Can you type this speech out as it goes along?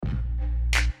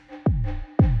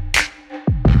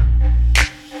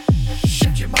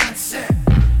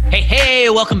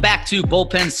welcome back to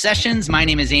Bullpen Sessions. My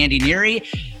name is Andy Neary.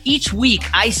 Each week,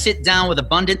 I sit down with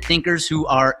abundant thinkers who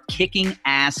are kicking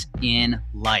ass in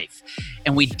life.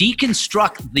 And we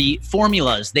deconstruct the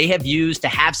formulas they have used to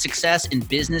have success in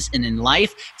business and in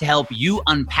life to help you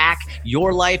unpack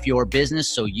your life, your business,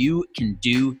 so you can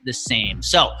do the same.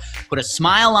 So put a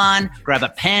smile on, grab a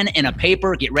pen and a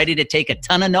paper, get ready to take a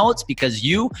ton of notes because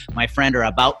you, my friend, are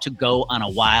about to go on a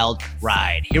wild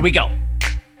ride. Here we go.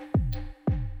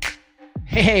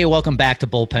 Hey, welcome back to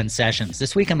Bullpen Sessions.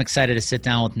 This week, I'm excited to sit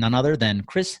down with none other than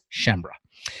Chris Schembra.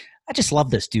 I just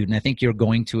love this dude, and I think you're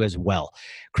going to as well.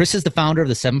 Chris is the founder of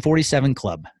the 747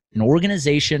 Club, an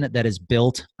organization that is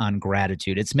built on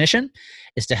gratitude. Its mission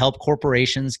is to help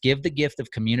corporations give the gift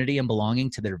of community and belonging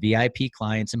to their VIP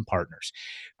clients and partners.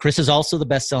 Chris is also the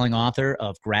best-selling author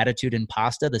of Gratitude and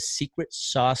Pasta, The Secret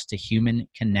Sauce to Human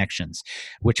Connections,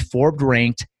 which Forbes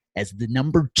ranked as the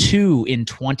number 2 in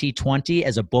 2020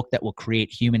 as a book that will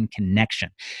create human connection.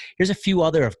 Here's a few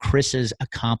other of Chris's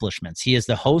accomplishments. He is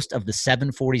the host of the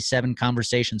 747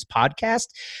 Conversations podcast.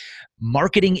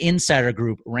 Marketing Insider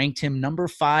Group ranked him number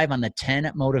 5 on the 10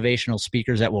 motivational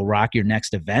speakers that will rock your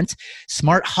next event.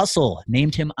 Smart Hustle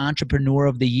named him Entrepreneur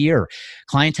of the Year.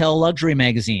 Clientele Luxury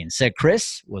Magazine said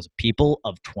Chris was People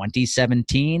of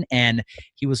 2017, and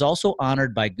he was also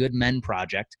honored by Good Men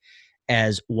Project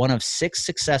as one of 6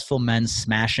 successful men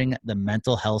smashing the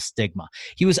mental health stigma.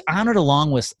 He was honored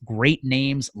along with great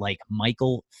names like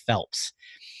Michael Phelps.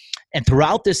 And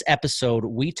throughout this episode,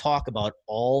 we talk about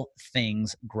all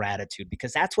things gratitude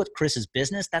because that's what Chris's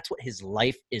business, that's what his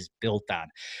life is built on.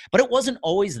 But it wasn't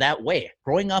always that way.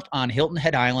 Growing up on Hilton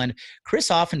Head Island, Chris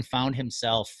often found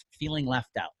himself feeling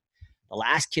left out, the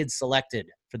last kid selected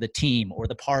for the team or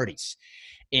the parties.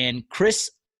 And Chris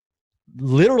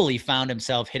literally found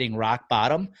himself hitting rock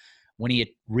bottom when he had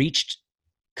reached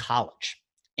college.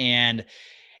 And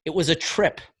it was a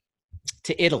trip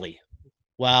to Italy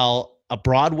while a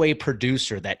Broadway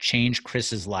producer that changed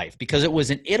Chris's life, because it was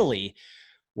in Italy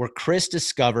where Chris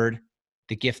discovered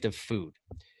the gift of food.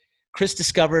 Chris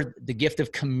discovered the gift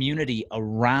of community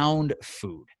around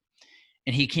food.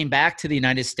 And he came back to the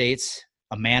United States,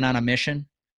 a man on a mission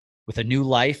with a new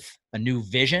life, a new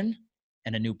vision,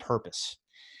 and a new purpose.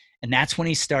 And that's when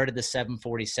he started the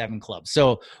 747 Club.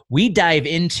 So we dive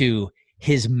into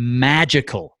his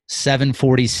magical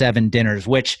 747 dinners,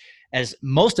 which, as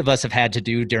most of us have had to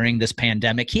do during this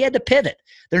pandemic, he had to pivot.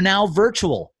 They're now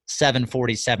virtual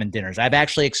 747 dinners. I've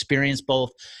actually experienced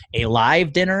both a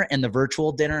live dinner and the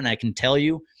virtual dinner, and I can tell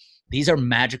you, these are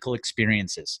magical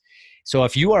experiences. So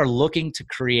if you are looking to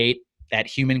create that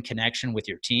human connection with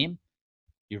your team,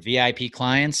 your VIP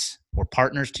clients, or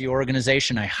partners to your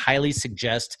organization, I highly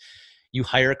suggest you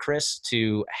hire Chris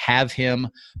to have him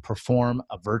perform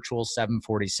a virtual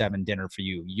 747 dinner for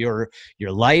you. Your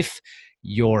life,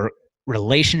 your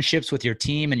relationships with your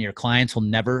team and your clients will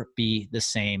never be the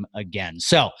same again.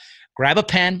 So grab a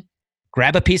pen,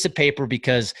 grab a piece of paper,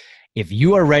 because if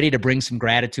you are ready to bring some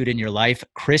gratitude in your life,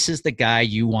 Chris is the guy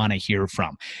you want to hear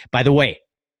from. By the way,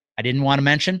 I didn't want to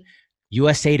mention,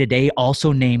 USA Today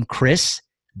also named Chris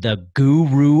the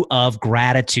Guru of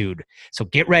Gratitude. So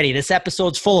get ready. This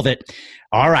episode's full of it.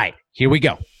 All right, here we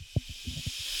go.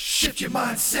 Shift your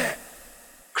mindset.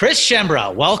 Chris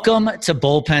Schembra, welcome to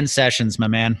Bullpen Sessions, my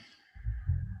man.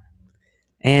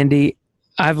 Andy,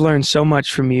 I've learned so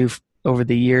much from you over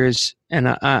the years,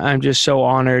 and I'm just so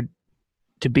honored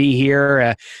to be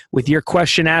here with your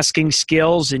question-asking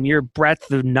skills and your breadth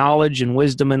of knowledge and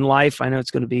wisdom in life. I know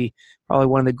it's going to be probably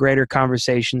one of the greater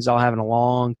conversations I'll have in a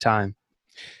long time.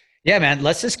 Yeah, man,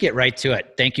 let's just get right to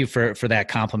it. Thank you for that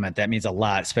compliment. That means a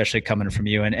lot, especially coming from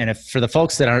you. And if for the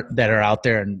folks that are out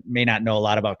there and may not know a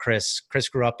lot about Chris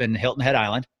grew up in Hilton Head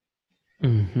Island.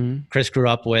 Mm-hmm. Chris grew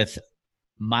up with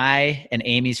my and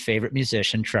Amy's favorite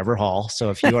musician, Trevor Hall.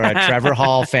 So if you are a Trevor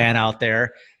Hall fan out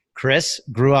there, Chris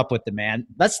grew up with the man.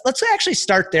 Let's actually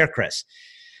start there, Chris.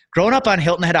 Growing up on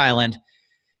Hilton Head Island,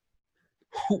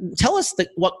 tell us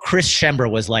what Chris Schembra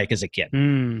was like as a kid.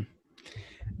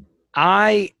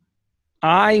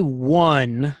 I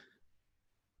won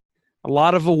a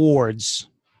lot of awards,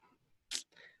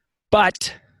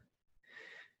 but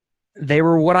they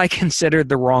were what I considered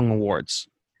the wrong awards.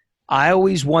 I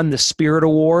always won the Spirit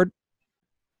Award,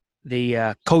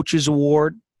 the Coaches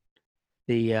Award,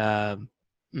 the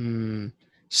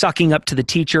Sucking Up to the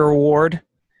Teacher Award,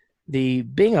 the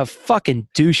Being a Fucking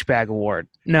Douchebag Award.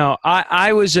 No,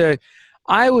 I was a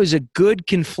good,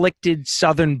 conflicted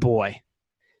Southern boy.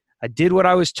 I did what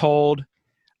I was told.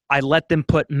 I let them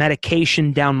put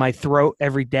medication down my throat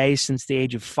every day since the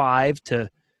age of 5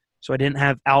 so I didn't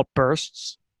have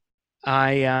outbursts.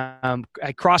 I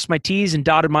crossed my T's and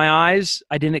dotted my I's.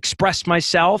 I didn't express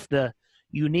myself, the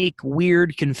unique,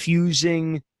 weird,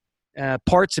 confusing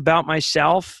parts about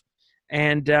myself,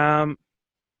 and I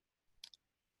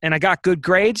got good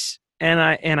grades, and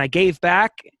I gave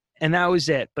back, and that was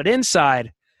it. But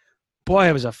inside, boy,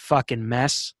 it was a fucking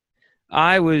mess.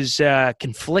 I was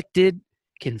conflicted,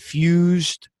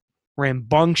 confused,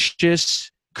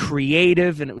 rambunctious,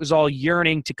 creative, and it was all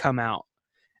yearning to come out.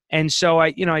 And so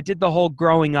I did the whole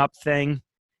growing up thing,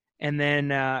 and then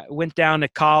went down to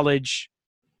college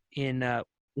in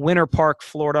Winter Park,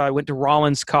 Florida. I went to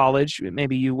Rollins College.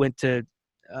 Maybe you went to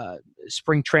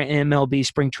MLB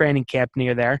spring training camp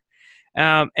near there.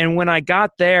 And when I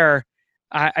got there,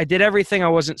 I did everything I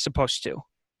wasn't supposed to.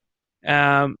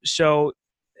 So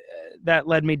that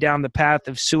led me down the path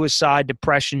of suicide,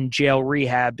 depression, jail,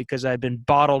 rehab, because I'd been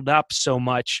bottled up so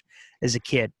much as a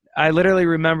kid. I literally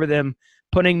remember them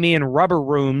putting me in rubber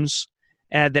rooms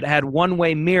that had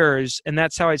one-way mirrors, and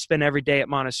that's how I'd spend every day at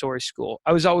Montessori school.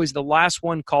 I was always the last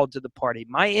one called to the party.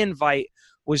 My invite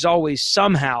was always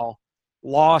somehow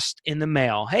lost in the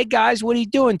mail. Hey, guys, what are you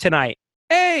doing tonight?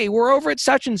 Hey, we're over at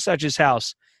such and such's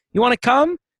house. You want to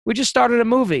come? We just started a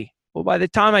movie. Well, by the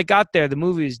time I got there, the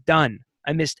movie was done.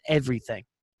 I missed everything.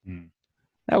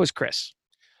 That was Chris.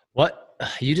 What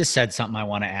you just said something I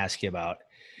want to ask you about,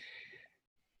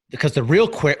 because the real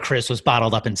Chris was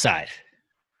bottled up inside,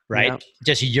 right? Yeah.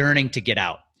 Just yearning to get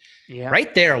out. Yeah.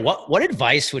 Right there. What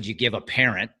advice would you give a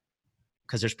parent?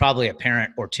 Because there's probably a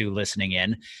parent or two listening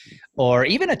in, or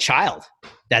even a child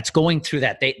that's going through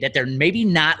that, that they're maybe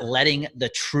not letting the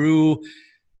true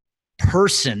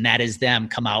person that is them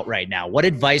come out right now. What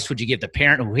advice would you give the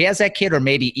parent who has that kid, or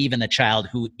maybe even the child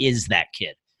who is that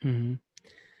kid? Mm-hmm.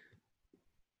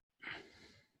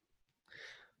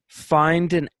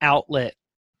 Find an outlet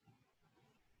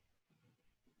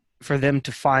for them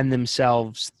to find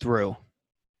themselves through,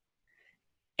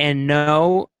 and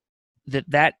know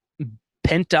that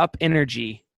pent up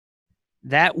energy,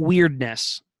 that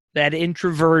weirdness, that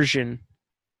introversion,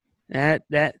 that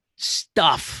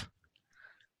stuff,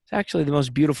 it's actually the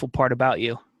most beautiful part about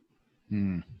you.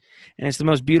 And it's the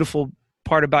most beautiful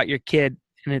part about your kid,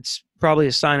 and it's probably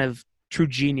a sign of true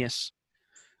genius.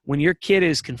 When your kid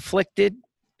is conflicted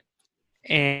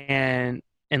and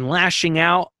lashing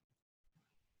out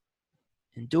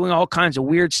and doing all kinds of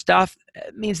weird stuff,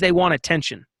 it means they want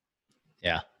attention.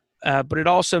 Yeah. But it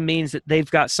also means that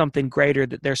they've got something greater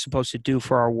that they're supposed to do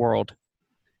for our world.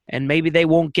 And maybe they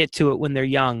won't get to it when they're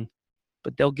young,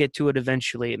 but they'll get to it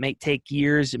eventually. It may take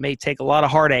years. It may take a lot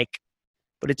of heartache,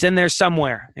 but it's in there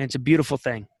somewhere, and it's a beautiful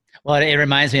thing. Well, it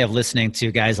reminds me of listening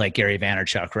to guys like Gary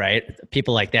Vaynerchuk, right?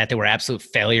 People like that were absolute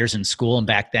failures in school. And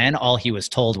back then, all he was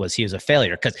told was he was a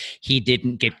failure because he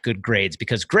didn't get good grades,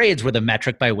 because grades were the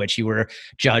metric by which you were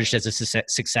judged as a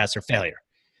success or failure.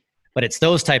 But it's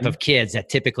those type of kids that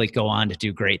typically go on to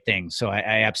do great things. So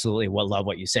I absolutely love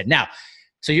what you said. Now,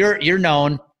 so you're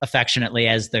known affectionately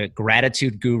as the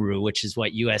gratitude guru, which is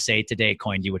what USA Today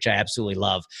coined you, which I absolutely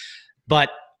love. But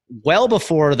well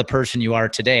before the person you are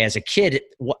today as a kid,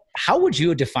 how would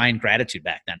you define gratitude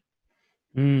back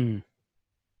then?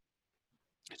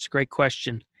 It's a great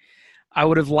question. I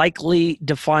would have likely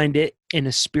defined it in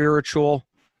a spiritual,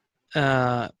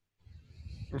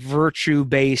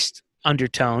 virtue-based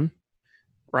undertone,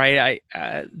 right?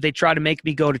 They try to make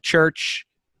me go to church.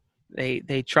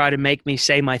 They try to make me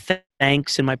say my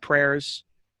thanks and my prayers,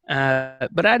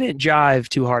 but I didn't jive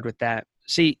too hard with that.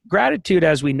 See, gratitude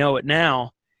as we know it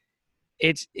now,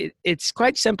 it's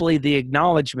quite simply the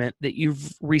acknowledgement that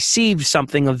you've received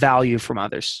something of value from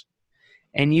others,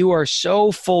 and you are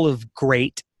so full of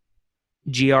great,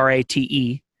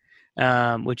 G-R-A-T-E,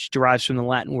 which derives from the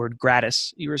Latin word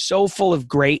gratis. You are so full of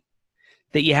great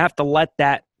that you have to let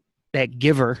that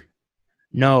giver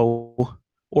know,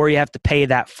 or you have to pay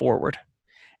that forward.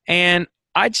 And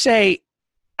I'd say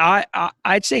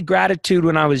gratitude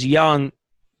when I was young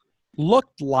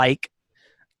looked like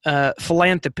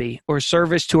philanthropy or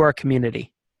service to our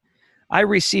community. I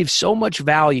received so much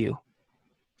value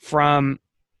from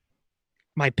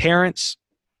my parents,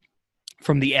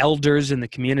 from the elders in the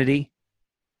community,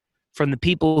 from the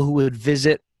people who would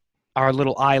visit our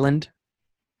little island,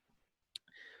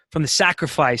 from the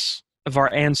sacrifice of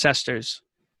our ancestors,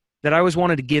 that I always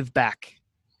wanted to give back.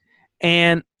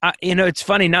 And it's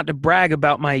funny not to brag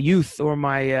about my youth or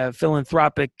my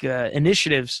philanthropic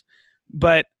initiatives,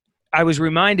 but I was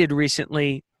reminded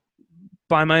recently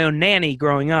by my own nanny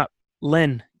growing up,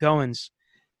 Lynn Goins,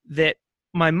 that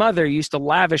my mother used to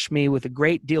lavish me with a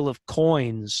great deal of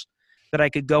coins that I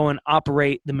could go and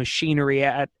operate the machinery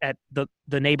at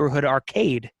the neighborhood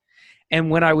arcade. And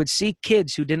when I would see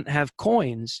kids who didn't have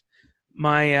coins,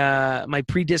 my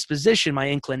predisposition, my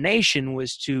inclination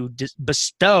was to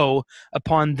bestow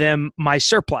upon them my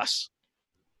surplus.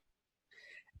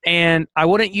 And I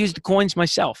wouldn't use the coins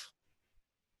myself.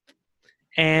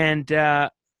 And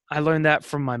I learned that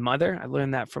from my mother. I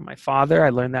learned that from my father. I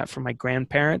learned that from my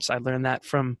grandparents. I learned that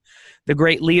from the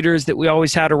great leaders that we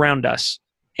always had around us.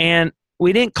 And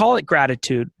we didn't call it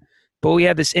gratitude, but we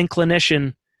had this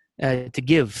inclination to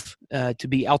give, to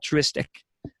be altruistic.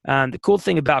 The cool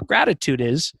thing about gratitude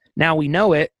is now we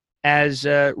know it as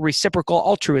reciprocal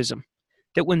altruism,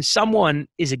 that when someone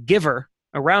is a giver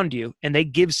around you and they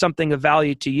give something of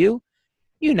value to you,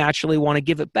 you naturally want to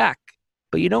give it back.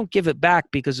 But you don't give it back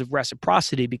because of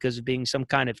reciprocity, because of being some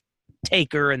kind of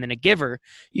taker and then a giver.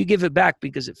 You give it back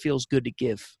because it feels good to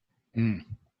give.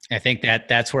 I think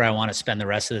that's where I want to spend the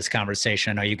rest of this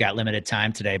conversation. I know you got limited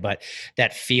time today, but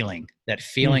that feeling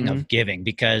of giving,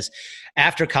 because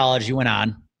after college you went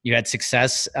on, you had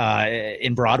success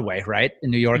in Broadway, right?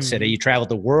 In New York City. You traveled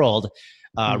the world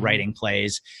writing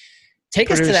plays.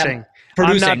 Take us to that.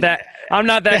 Producing. I'm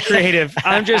not that creative.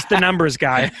 I'm just the numbers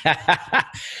guy.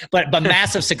 but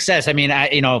massive success. I mean,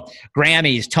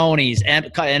 Grammys, Tonys,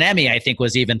 and Emmy, I think,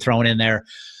 was even thrown in there.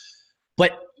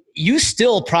 But you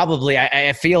still probably,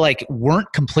 I feel like,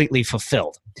 weren't completely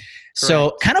fulfilled. Correct.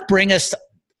 So kind of bring us,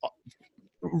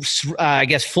 I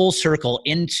guess, full circle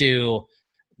into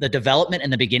the development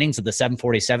and the beginnings of the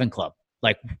 747 Club.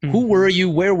 Like, who were you?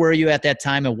 Where were you at that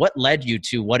time? And what led you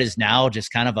to what is now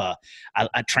just kind of a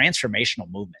transformational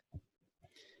movement?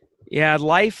 Yeah,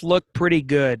 life looked pretty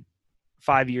good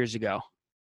 5 years ago.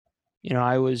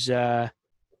 I was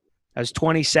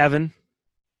 27,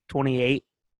 28.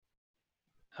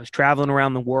 I was traveling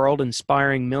around the world,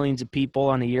 inspiring millions of people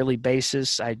on a yearly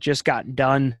basis. I had just gotten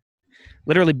done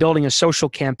literally building a social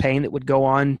campaign that would go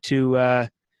on to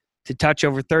touch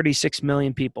over 36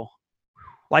 million people.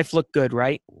 Life looked good,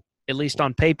 right? At least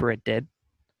on paper it did.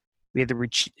 We had to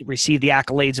receive the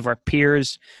accolades of our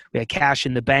peers. We had cash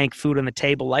in the bank, food on the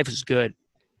table. Life was good.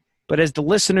 But as the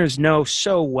listeners know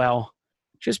so well,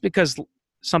 just because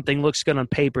something looks good on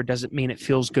paper doesn't mean it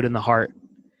feels good in the heart.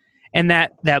 And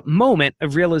that moment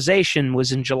of realization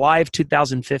was in July of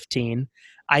 2015.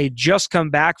 I had just come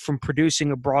back from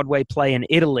producing a Broadway play in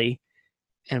Italy.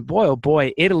 And boy, oh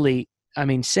boy, Italy,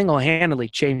 single-handedly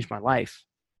changed my life.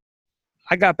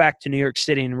 I got back to New York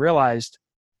City and realized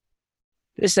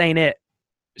this ain't it.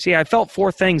 See, I felt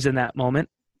four things in that moment: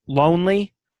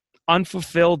 lonely,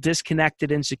 unfulfilled,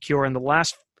 disconnected, insecure. And the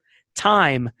last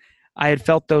time I had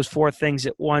felt those four things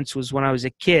at once was when I was a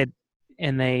kid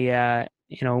and they,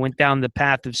 went down the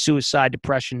path of suicide,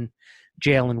 depression,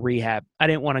 jail, and rehab. I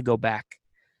didn't want to go back.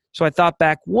 So I thought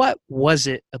back, what was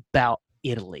it about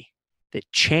Italy that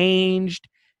changed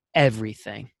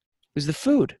everything? It was the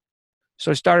food. So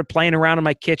I started playing around in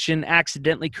my kitchen,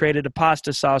 accidentally created a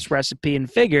pasta sauce recipe,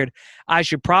 and figured I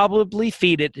should probably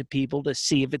feed it to people to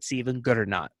see if it's even good or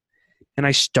not. And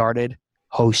I started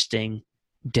hosting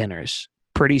dinners.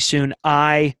 Pretty soon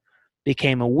I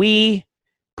became a we.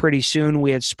 Pretty soon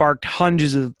we had sparked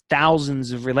hundreds of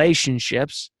thousands of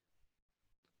relationships.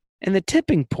 And the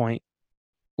tipping point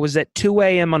was at 2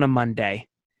 a.m. on a Monday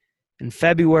in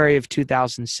February of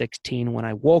 2016 when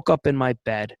I woke up in my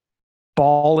bed,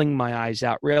 bawling my eyes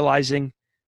out, realizing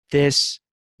this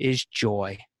is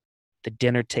joy. The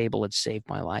dinner table had saved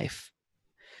my life.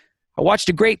 I watched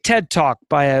a great TED Talk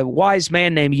by a wise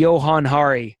man named Johann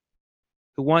Hari,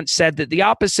 who once said that the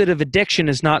opposite of addiction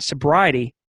is not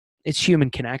sobriety, it's human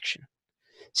connection.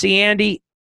 See, Andy,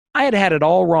 I had had it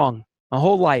all wrong my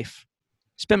whole life.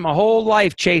 Spent my whole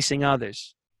life chasing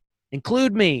others.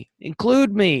 Include me,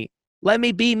 let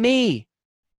me be me.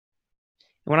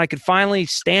 When I could finally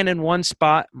stand in one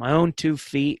spot, my own 2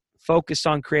 feet, focus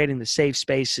on creating the safe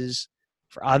spaces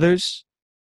for others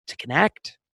to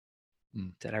connect,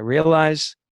 that I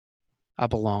realized I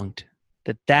belonged.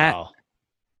 That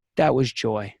was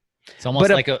joy. It's almost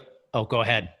like go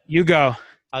ahead. You go.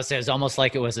 I would say it's almost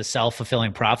like it was a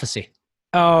self-fulfilling prophecy.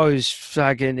 Oh,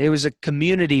 it was a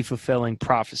community-fulfilling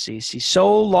prophecy. See,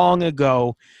 so long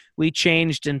ago, we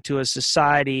changed into a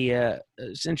society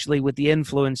essentially with the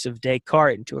influence of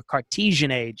Descartes into a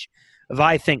Cartesian age of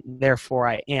I think, therefore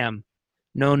I am.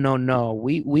 No.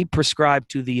 We prescribe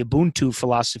to the Ubuntu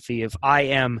philosophy of I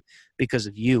am because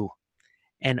of you.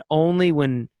 And only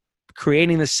when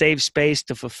creating the safe space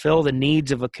to fulfill the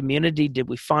needs of a community did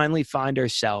we finally find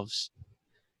ourselves.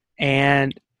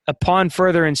 And upon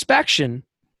further inspection,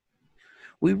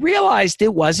 we realized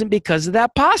it wasn't because of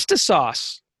that pasta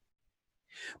sauce.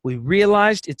 We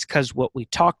realized it's because what we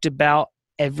talked about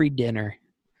every dinner,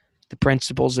 the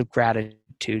principles of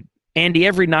gratitude. Andy,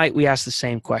 every night we ask the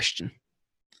same question,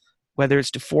 whether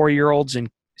it's to 4-year-olds in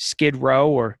Skid Row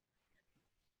or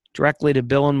directly to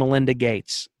Bill and Melinda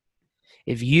Gates.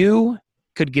 If you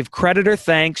could give credit or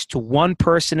thanks to one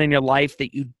person in your life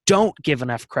that you don't give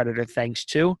enough credit or thanks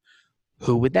to,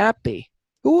 who would that be?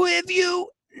 Who have you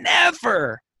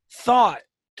never thought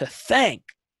to thank?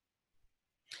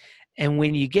 And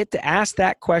when you get to ask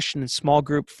that question in small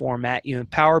group format, you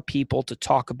empower people to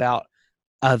talk about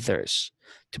others,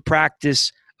 to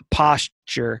practice a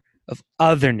posture of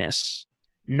otherness,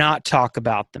 not talk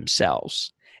about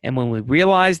themselves. And when we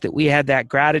realized that we had that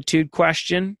gratitude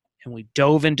question and we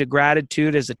dove into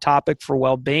gratitude as a topic for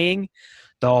well-being,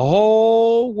 the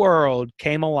whole world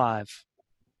came alive.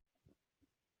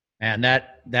 And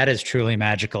that is truly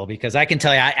magical, because I can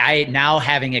tell you, I now,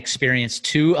 having experienced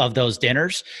 2 of those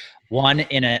dinners, one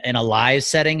in a live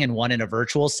setting and one in a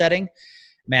virtual setting,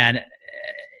 man,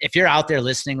 if you're out there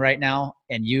listening right now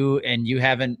and you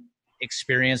haven't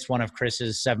experienced one of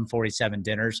Chris's 747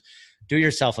 dinners, do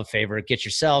yourself a favor, get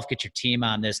your team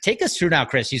on this. Take us through now,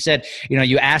 Chris. You said,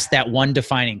 you asked that one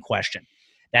defining question.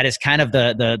 That is kind of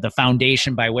the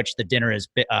foundation by which the dinner is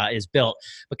built.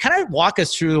 But kind of walk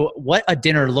us through what a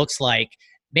dinner looks like,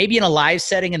 maybe in a live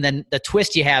setting, and then the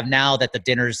twist you have now that the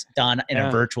dinner's done in a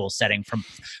virtual setting. From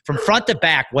front to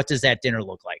back, what does that dinner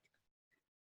look like?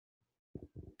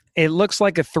 It looks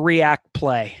like a 3-act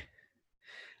play.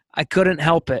 I couldn't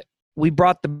help it. We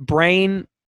brought the brain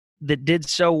that did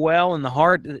so well and the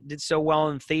heart that did so well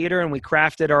in theater, and we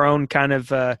crafted our own kind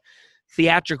of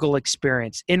theatrical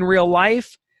experience. In real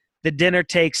life, the dinner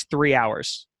takes 3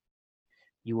 hours.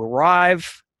 You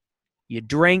arrive, you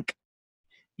drink,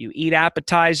 you eat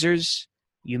appetizers,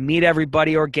 you meet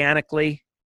everybody organically,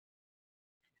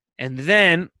 and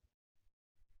then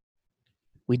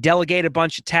we delegate a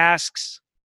bunch of tasks,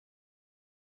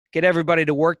 get everybody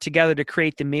to work together to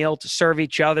create the meal, to serve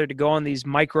each other, to go on these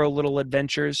micro little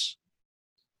adventures.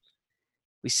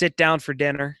 We sit down for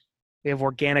dinner. We have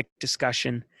organic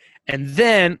discussion. And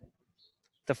then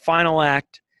the final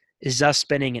act is us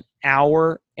spending an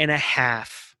hour and a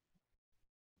half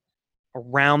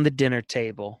around the dinner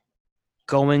table,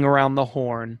 going around the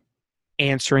horn,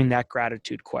 answering that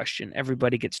gratitude question.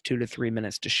 Everybody gets 2 to 3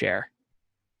 minutes to share.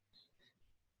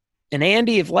 And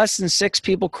Andy, if less than 6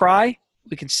 people cry,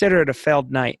 we consider it a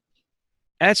failed night.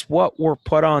 That's what we're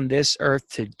put on this earth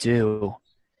to do.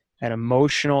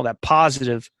 That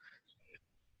positive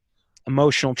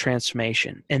emotional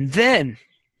transformation. And then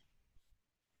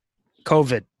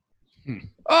COVID.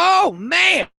 Oh,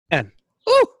 man.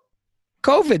 Ooh,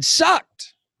 COVID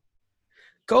sucked.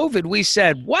 COVID, we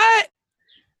said, what?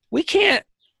 We can't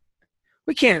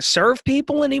serve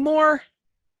people anymore.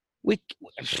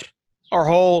 Our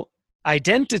whole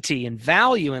identity and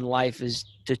value in life is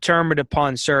determined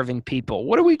upon serving people.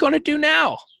 What are we going to do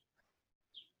now?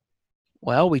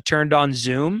 Well, we turned on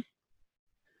Zoom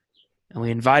and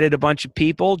we invited a bunch of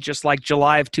people, just like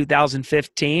July of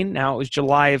 2015. Now it was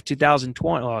July of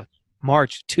 2020,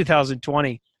 March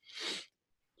 2020.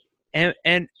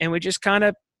 And we just kind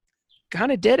of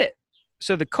did it.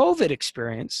 So the COVID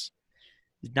experience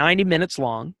is 90 minutes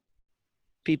long.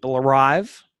 People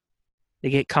arrive,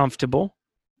 they get comfortable,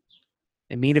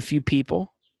 they meet a few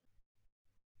people.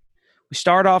 We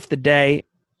start off the day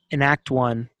in Act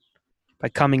 1 by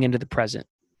coming into the present.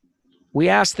 We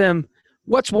ask them,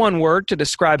 what's one word to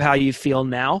describe how you feel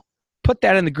now? Put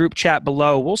that in the group chat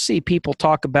below. We'll see people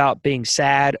talk about being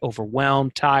sad,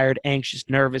 overwhelmed, tired, anxious,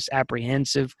 nervous,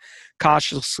 apprehensive,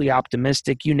 cautiously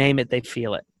optimistic. You name it, they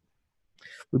feel it.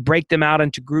 We break them out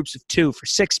into groups of 2 for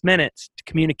 6 minutes to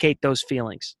communicate those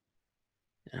feelings.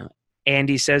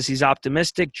 Andy says he's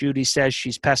optimistic. Judy says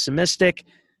she's pessimistic.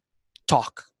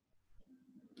 Talk.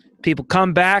 People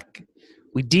come back.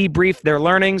 We debrief their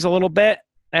learnings a little bit.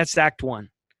 That's Act 1.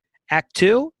 Act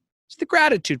 2 is the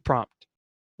gratitude prompt.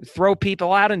 We throw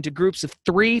people out into groups of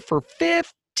 3 for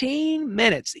 15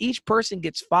 minutes. Each person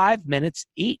gets 5 minutes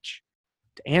each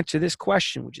to answer this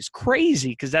question, which is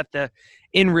crazy because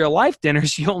in real life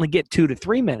dinners, you only get 2 to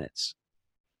 3 minutes.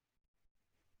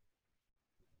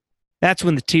 That's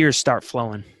when the tears start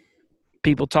flowing.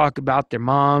 People talk about their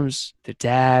moms, their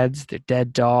dads, their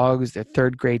dead dogs, their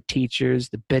 3rd grade teachers,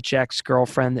 the bitch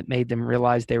ex-girlfriend that made them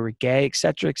realize they were gay, et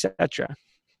cetera, et cetera.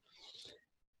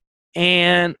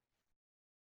 And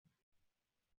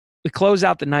we close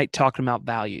out the night talking about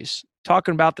values,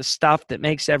 talking about the stuff that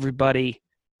makes everybody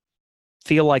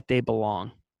feel like they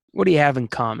belong. What do you have in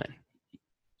common?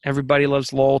 Everybody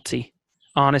loves loyalty,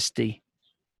 honesty,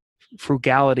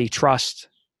 frugality, trust.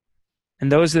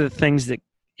 And those are the things that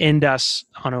end us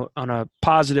on a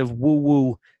positive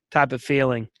woo-woo type of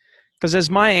feeling. Because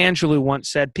as Maya Angelou once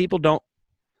said, people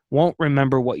won't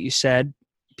remember what you said.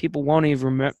 People won't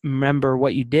even remember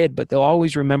what you did, but they'll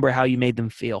always remember how you made them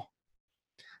feel.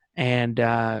 And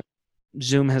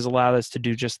Zoom has allowed us to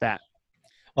do just that.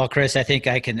 Well, Chris, I think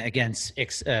I can, again,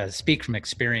 speak from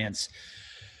experience.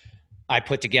 I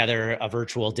put together a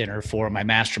virtual dinner for my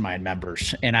mastermind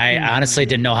members, and I honestly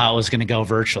didn't know how it was going to go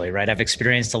virtually, right? I've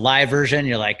experienced a live version.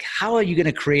 You're like, how are you going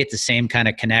to create the same kind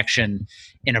of connection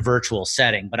in a virtual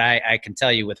setting? But I can tell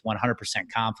you with 100%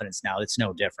 confidence now, it's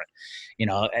no different. You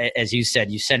know, as you said,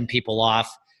 you send people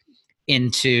off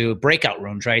into breakout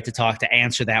rooms, right, to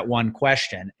answer that one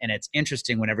question. And it's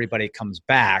interesting when everybody comes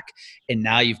back, and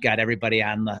now you've got everybody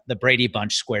on the Brady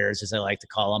Bunch squares, as I like to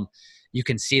call them. You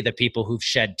can see the people who've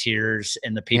shed tears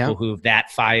and the people who've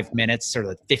that 5 minutes or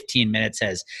the 15 minutes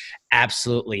has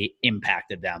absolutely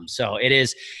impacted them. So it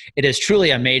is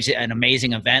truly an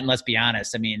amazing event. And let's be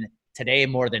honest. I mean, today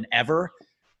more than ever,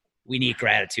 we need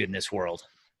gratitude in this world.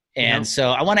 And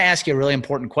so I want to ask you a really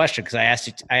important question, because I asked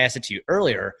it to you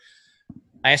earlier.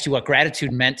 I asked you what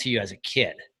gratitude meant to you as a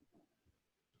kid.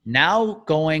 Now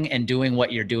going and doing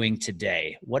what you're doing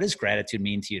today, what does gratitude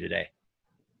mean to you today?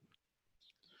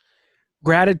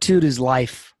 Gratitude is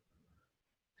life.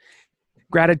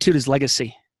 Gratitude is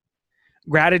legacy.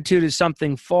 Gratitude is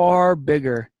something far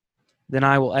bigger than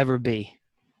I will ever be.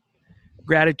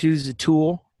 Gratitude is a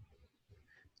tool.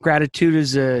 Gratitude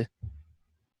is a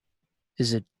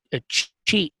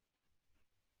cheat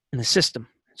in the system.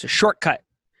 It's a shortcut.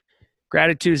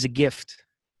 Gratitude is a gift.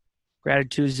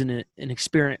 Gratitude is an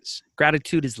experience.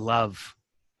 Gratitude is love.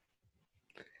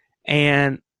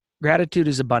 And gratitude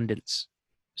is abundance.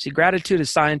 See, gratitude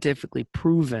is scientifically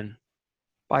proven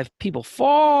by people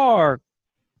far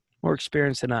more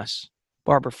experienced than us.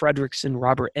 Barbara Fredrickson,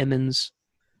 Robert Emmons,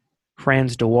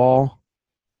 Frans de Waal.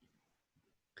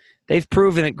 They've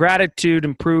proven that gratitude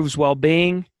improves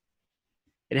well-being.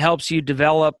 It helps you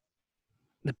develop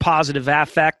the positive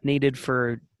affect needed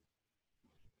for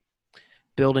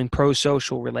building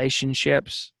pro-social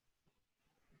relationships.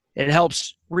 It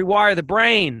helps rewire the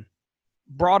brain,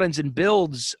 broadens and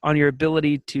builds on your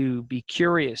ability to be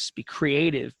curious, be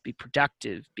creative, be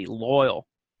productive, be loyal.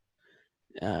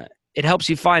 It helps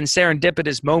you find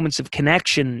serendipitous moments of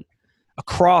connection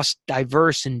across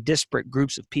diverse and disparate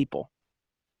groups of people.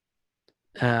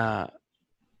 It's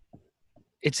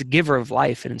a giver of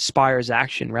life. It inspires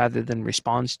action rather than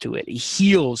responds to it. It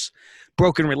heals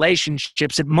broken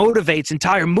relationships. It motivates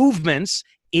entire movements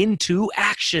into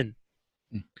action.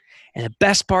 And the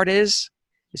best part is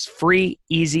free,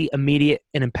 easy, immediate,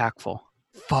 and impactful.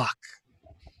 Fuck.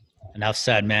 Enough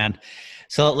said, man.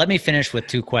 So let me finish with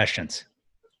two questions.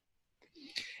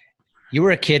 You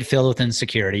were a kid filled with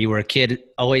insecurity. You were a kid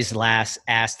always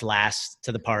asked last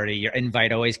to the party. Your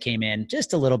invite always came in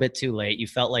just a little bit too late. You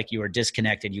felt like you were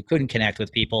disconnected. You couldn't connect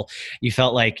with people. You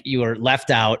felt like you were left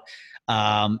out,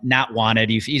 not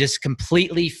wanted. You just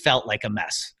completely felt like a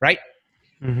mess, right?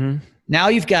 Mm-hmm. Now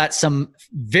you've got some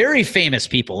very famous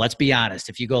people, let's be honest,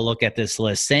 if you go look at this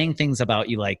list, saying things about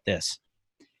you like this.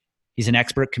 He's an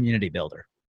expert community builder.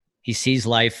 He sees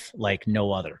life like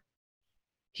no other.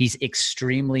 He's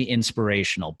extremely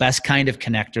inspirational, best kind of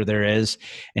connector there is,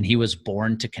 and he was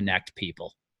born to connect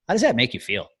people. How does that make you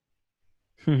feel?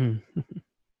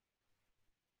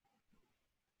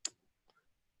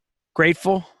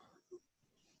 Grateful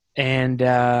and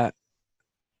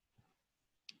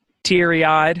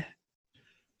teary-eyed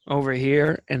over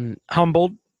here and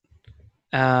humbled,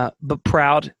 but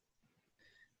proud.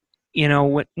 You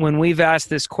know, when we've asked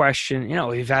this question,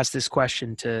 we've asked this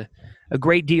question to a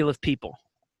great deal of people.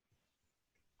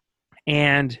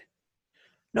 And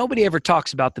nobody ever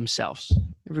talks about themselves.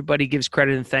 Everybody gives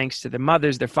credit and thanks to their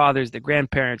mothers, their fathers, their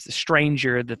grandparents, the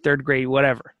stranger, the third grade,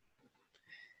 whatever.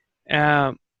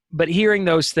 But hearing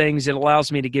those things, it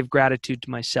allows me to give gratitude to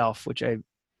myself, which I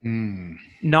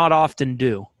not often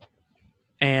do.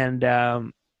 And,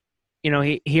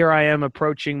 here I am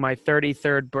approaching my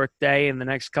 33rd birthday in the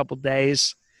next couple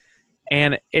days.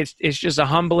 And it's just a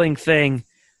humbling thing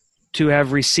to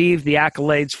have received the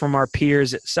accolades from our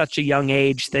peers at such a young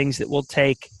age, things that will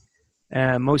take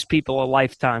most people a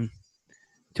lifetime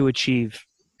to achieve.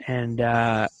 And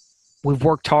we've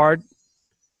worked hard.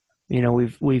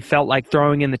 We've felt like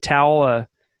throwing in the towel a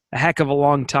heck of a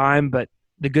long time, but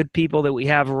the good people that we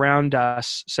have around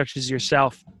us, such as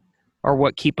yourself, are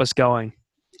what keep us going.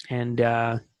 And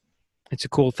it's a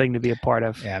cool thing to be a part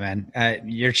of. Yeah, man.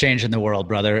 You're changing the world,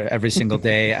 brother, every single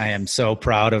day. I am so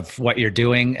proud of what you're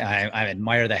doing. I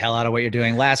admire the hell out of what you're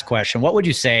doing. Last question. What would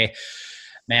you say,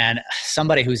 man,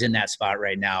 somebody who's in that spot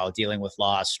right now, dealing with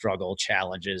loss, struggle,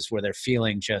 challenges, where they're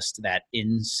feeling just that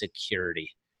insecurity,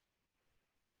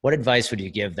 what advice would you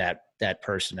give that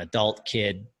person, adult,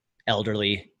 kid,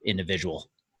 elderly individual?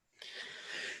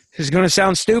 This is going to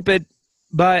sound stupid,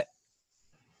 but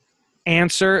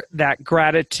answer that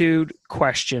gratitude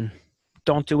question.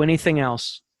 Don't do anything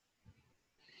else.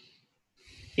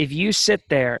 If you sit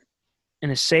there in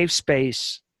a safe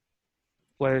space,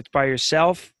 whether it's by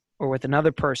yourself or with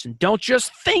another person, don't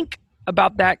just think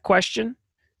about that question.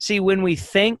 See, when we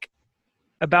think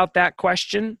about that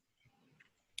question,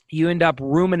 you end up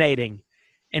ruminating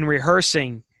and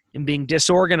rehearsing and being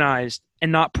disorganized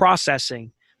and not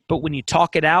processing. But when you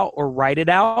talk it out or write it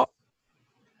out,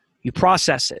 you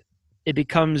process it. It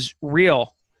becomes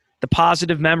real. The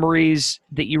positive memories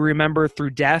that you remember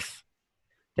through death,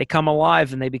 they come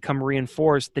alive and they become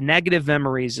reinforced. The negative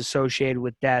memories associated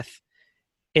with death,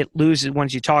 it loses,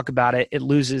 once you talk about it, it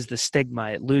loses the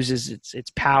stigma. It loses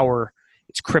its power,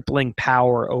 its crippling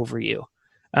power over you.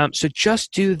 So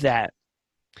just do that.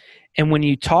 And when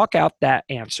you talk out that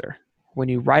answer, when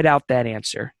you write out that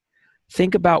answer,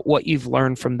 think about what you've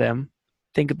learned from them.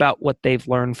 Think about what they've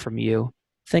learned from you.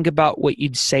 Think about what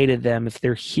you'd say to them if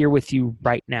they're here with you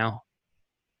right now.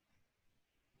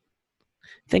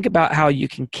 Think about how you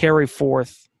can carry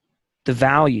forth the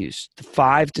values, the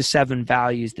 5 to 7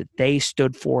 values that they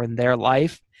stood for in their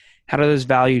life. How do those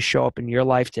values show up in your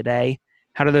life today?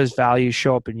 How do those values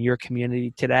show up in your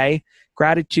community today?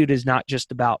 Gratitude is not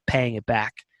just about paying it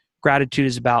back. Gratitude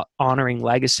is about honoring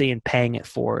legacy and paying it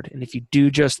forward. And if you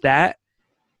do just that,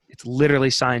 it's literally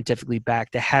scientifically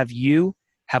backed to have you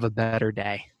have a better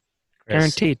day.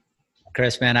 Guaranteed.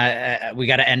 Chris, man, we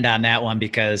got to end on that one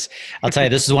because I'll tell you,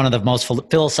 this is one of the most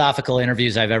philosophical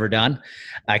interviews I've ever done.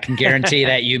 I can guarantee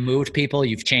that you moved people,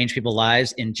 you've changed people's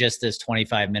lives in just this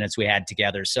 25 minutes we had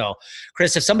together. So,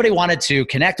 Chris, if somebody wanted to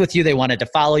connect with you, they wanted to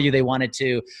follow you, they wanted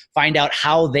to find out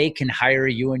how they can hire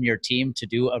you and your team to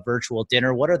do a virtual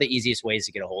dinner, what are the easiest ways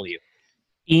to get a hold of you?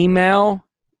 Email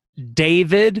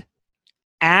David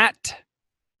at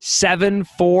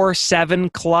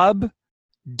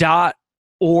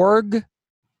 747club.org,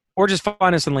 or just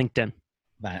find us on LinkedIn.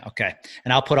 Okay.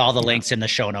 And I'll put all the links in the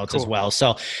show notes as well.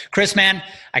 So, Chris, man,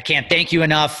 I can't thank you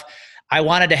enough. I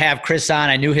wanted to have Chris on.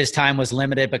 I knew his time was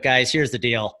limited, but guys, here's the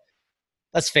deal.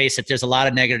 Let's face it, there's a lot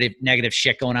of negative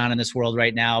shit going on in this world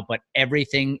right now, but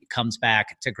everything comes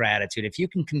back to gratitude. If you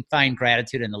can find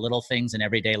gratitude in the little things in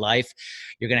everyday life,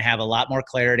 you're going to have a lot more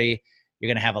clarity. You're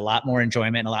going to have a lot more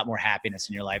enjoyment and a lot more happiness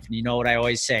in your life. And you know what I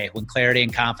always say, when clarity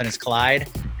and confidence collide,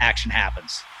 action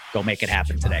happens. Go make it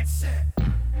happen today.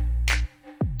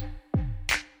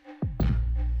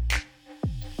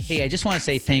 Hey, I just want to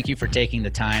say thank you for taking the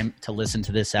time to listen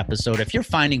to this episode. If you're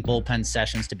finding Bullpen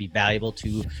Sessions to be valuable to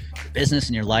your business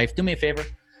and your life, do me a favor.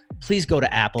 Please go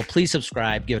to Apple. Please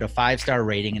subscribe. Give it a 5-star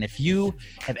rating. And if you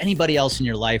have anybody else in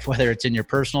your life, whether it's in your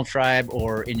personal tribe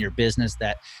or in your business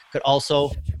that could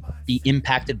also be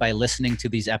impacted by listening to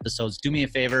these episodes, do me a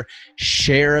favor.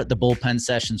 Share the Bullpen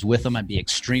Sessions with them. I'd be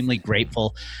extremely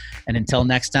grateful. And until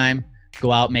next time,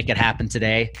 go out, make it happen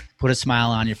today. Put a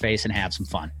smile on your face and have some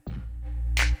fun.